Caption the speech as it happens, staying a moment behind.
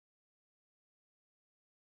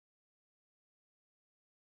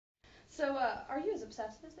So, are you as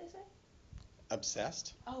obsessive as they say?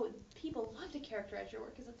 Obsessed? Oh, people love to characterize your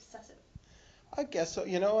work as obsessive. I guess so.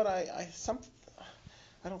 You know what? I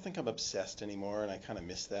don't think I'm obsessed anymore, and I kind of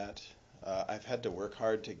miss that. I've had to work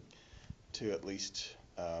hard to at least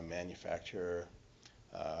manufacture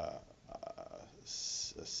uh,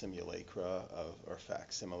 simulacra of or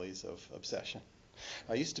facsimiles of obsession.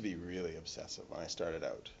 I used to be really obsessive when I started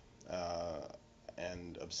out,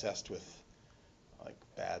 and obsessed with like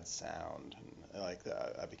bad sound and like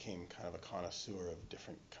that. I became kind of a connoisseur of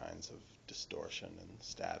different kinds of distortion and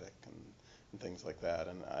static and things like that.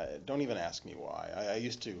 And don't even ask me why. I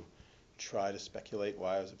used to try to speculate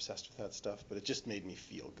why I was obsessed with that stuff, but it just made me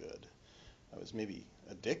feel good. I was maybe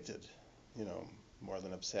addicted, you know, more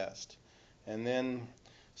than obsessed. And then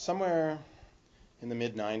somewhere in the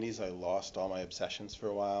mid 90s, I lost all my obsessions for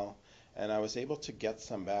a while, and I was able to get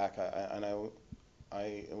some back. I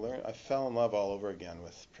fell in love all over again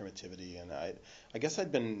with primitivity, and I guess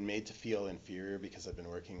I'd been made to feel inferior because I'd been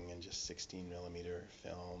working in just 16 millimeter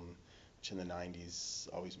film, which in the 90s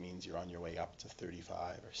always means you're on your way up to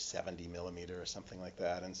 35 or 70 millimeter or something like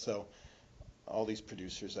that. And so all these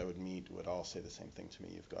producers I would meet would all say the same thing to me.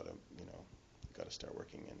 You've got to start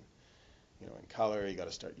working in color. You got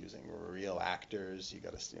to start using real actors. You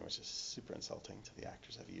got to, which is super insulting to the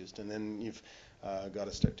actors I've used. And then you've got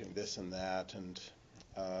to start doing this and that. And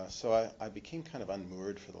so I became kind of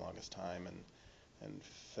unmoored for the longest time and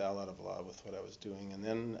fell out of love with what I was doing. And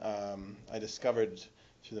then I discovered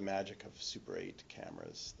through the magic of Super 8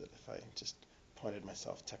 cameras that if I just pointed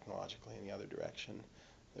myself technologically in the other direction,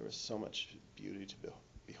 there was so much beauty to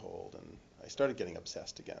behold. And I started getting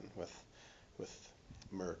obsessed again with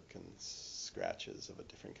murk and scratches of a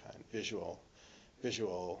different kind, visual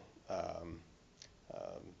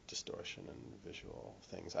distortion and visual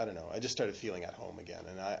things. I don't know. I just started feeling at home again,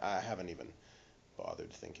 and I haven't even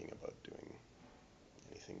bothered thinking about doing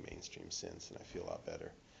anything mainstream since, and I feel a lot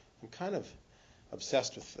better. I'm kind of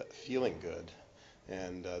obsessed with feeling good,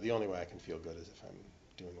 and the only way I can feel good is if I'm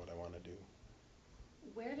doing what I want to do.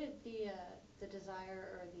 Where did the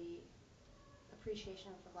desire or the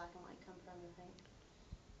appreciation of the black and white come from, you think?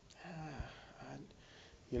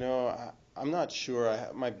 I, I'm not sure.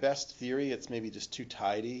 My best theory, it's maybe just too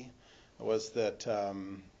tidy, was that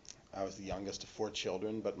I was the youngest of four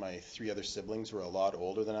children, but my three other siblings were a lot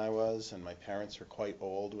older than I was, and my parents were quite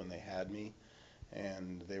old when they had me,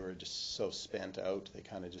 and they were just so spent out, they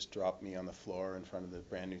kind of just dropped me on the floor in front of the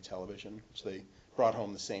brand new television, which they brought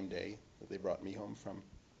home the same day that they brought me home from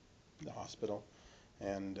the hospital.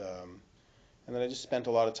 And then I just spent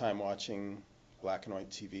a lot of time watching black and white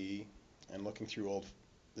TV and looking through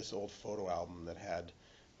this old photo album that had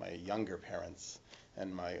my younger parents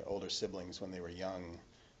and my older siblings when they were young,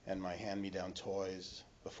 and my hand-me-down toys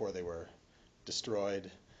before they were destroyed,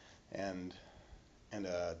 and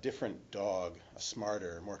a different dog, a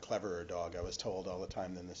smarter, more cleverer dog, I was told all the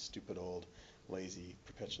time, than this stupid old lazy,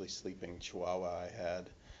 perpetually sleeping Chihuahua I had.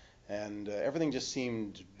 And everything just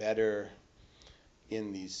seemed better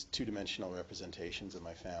in these two-dimensional representations of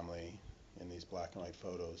my family in these black and white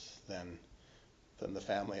photos than the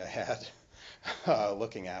family I had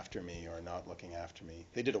looking after me or not looking after me.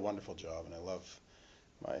 They did a wonderful job, and I love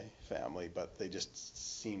my family, but they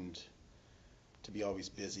just seemed to be always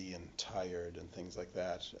busy and tired and things like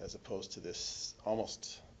that, as opposed to this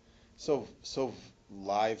almost so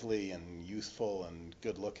lively and youthful and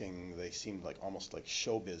good looking. They seemed like almost like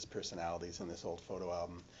showbiz personalities in this old photo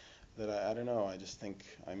album that I don't know. I just think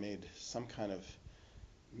I made some kind of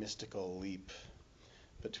mystical leap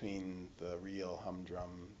between the real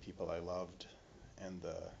humdrum people I loved and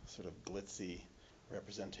the sort of glitzy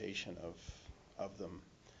representation of them.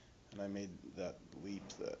 And I made that leap,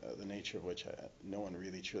 the nature of which no one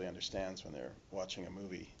really truly understands when they're watching a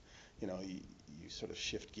movie. You sort of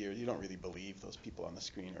shift gears. You don't really believe those people on the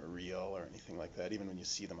screen are real or anything like that, even when you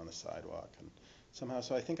see them on the sidewalk. And somehow,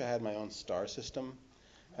 so I think I had my own star system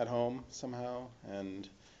at home somehow, and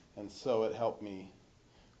so it helped me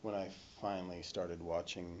when I finally started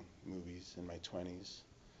watching movies in my 20s.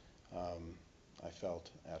 Um, I felt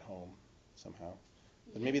at home somehow.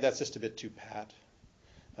 But maybe that's just a bit too pat,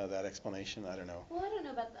 that explanation. I don't know. Well, I don't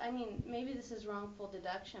know about, I mean, maybe this is wrongful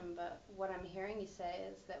deduction, but what I'm hearing you say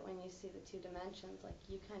is that when you see the two dimensions, like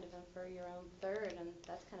you kind of infer your own third, and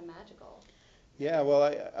that's kind of magical. Yeah, well,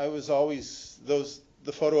 I was always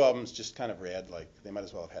the photo albums just kind of read like they might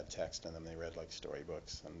as well have had text in them. They read like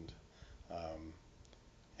storybooks, um,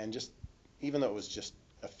 and just even though it was just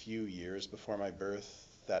a few years before my birth,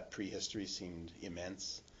 that prehistory seemed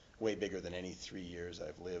immense, way bigger than any 3 years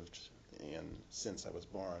I've lived in since I was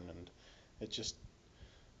born, and it just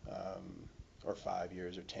um, or 5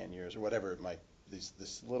 years or 10 years or whatever it might,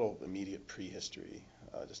 this little immediate prehistory,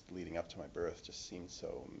 just leading up to my birth, just seems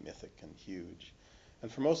so mythic and huge.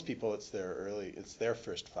 And for most people, it's their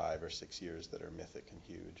first 5 or 6 years that are mythic and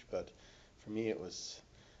huge. But for me, it was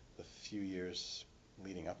the few years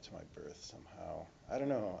leading up to my birth somehow. I don't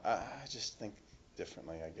know. I just think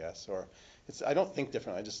differently, I guess. Or I don't think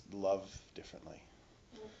differently. I just love differently.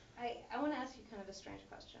 I want to ask you kind of a strange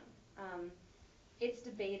question. It's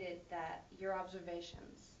debated that your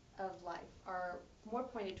observations of life are more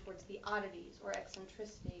pointed towards the oddities or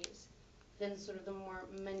eccentricities than sort of the more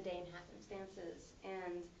mundane happenstances.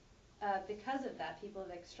 And because of that, people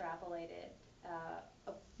have extrapolated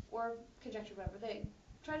or conjectured whatever. They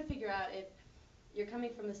try to figure out if you're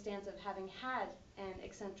coming from the stance of having had an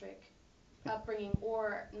eccentric upbringing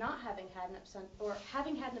or not having had an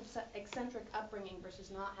eccentric upbringing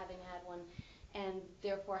versus not having had one, and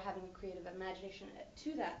therefore having a creative imagination.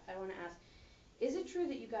 To that, I want to ask, is it true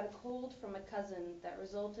that you got a cold from a cousin that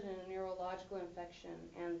resulted in a neurological infection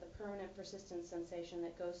and the permanent persistent sensation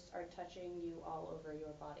that ghosts are touching you all over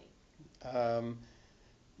your body?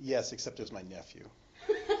 Yes, except it was my nephew.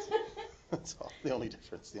 That's all. The only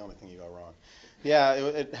difference. The only thing you got wrong. Yeah,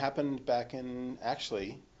 it happened back in,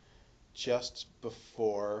 actually, just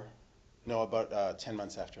before, no, about 10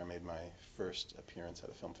 months after I made my first appearance at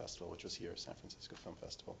a film festival, which was here, San Francisco Film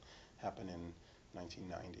Festival, happened in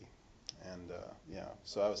 1990. And yeah,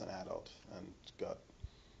 so I was an adult and got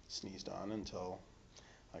sneezed on until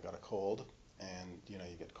I got a cold. And you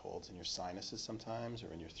get colds in your sinuses sometimes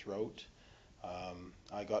or in your throat.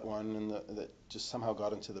 I got one that just somehow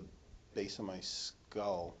got into the base of my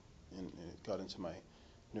skull, and it got into my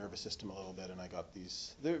nervous system a little bit, and I got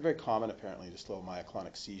these. They're very common apparently, just little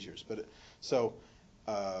myoclonic seizures. But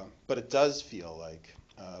it does feel like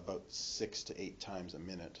about 6 to 8 times a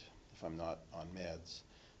minute, if I'm not on meds,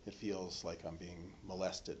 it feels like I'm being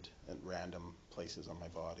molested at random places on my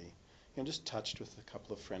body. Just touched with a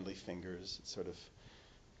couple of friendly fingers. It sort of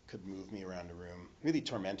could move me around the room. Really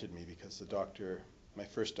tormented me because the doctor, my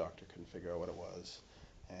first doctor, couldn't figure out what it was,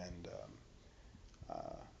 and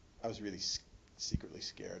I was really secretly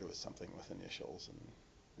scared it was something with initials and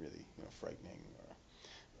really frightening.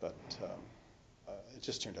 But it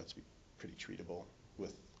just turned out to be pretty treatable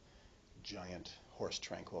with giant horse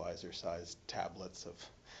tranquilizer-sized tablets of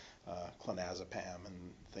clonazepam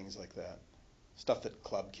and things like that. Stuff that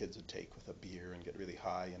club kids would take with a beer and get really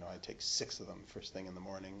high. I'd take 6 of them first thing in the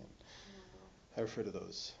morning. And I refer to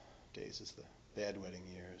those days as the bedwetting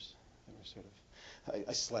years. They were sort of,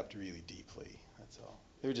 I slept really deeply, that's all.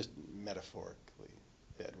 They were just metaphorically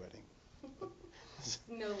bedwetting.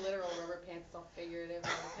 No literal rubber pants, it's all figurative.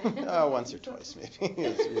 Once or twice maybe.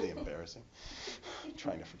 It was really embarrassing. I'm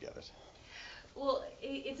trying to forget it. Well,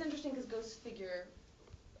 it's interesting because ghosts figure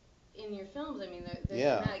in your films. I mean, they're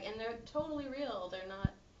Yeah. dramatic and they're totally real. They're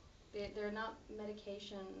not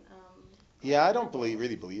medication. Yeah, I don't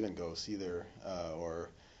really believe in ghosts either,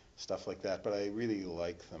 or stuff like that. But I really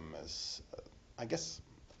like them as, I guess,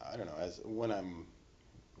 I don't know, as when I'm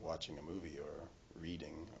watching a movie or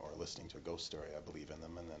reading or listening to a ghost story, I believe in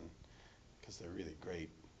them, and then because they're really great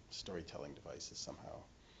storytelling devices somehow.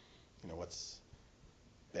 What's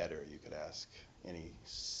better, you could ask any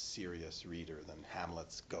serious reader, than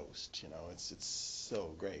Hamlet's ghost? It's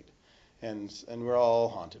so great, and we're all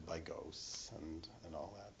haunted by ghosts and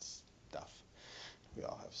all that stuff. We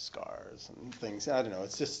all have scars and things. I don't know.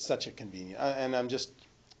 It's just such a convenient. And I'm just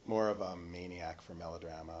more of a maniac for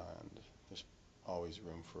melodrama, and there's always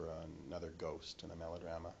room for another ghost in a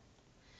melodrama.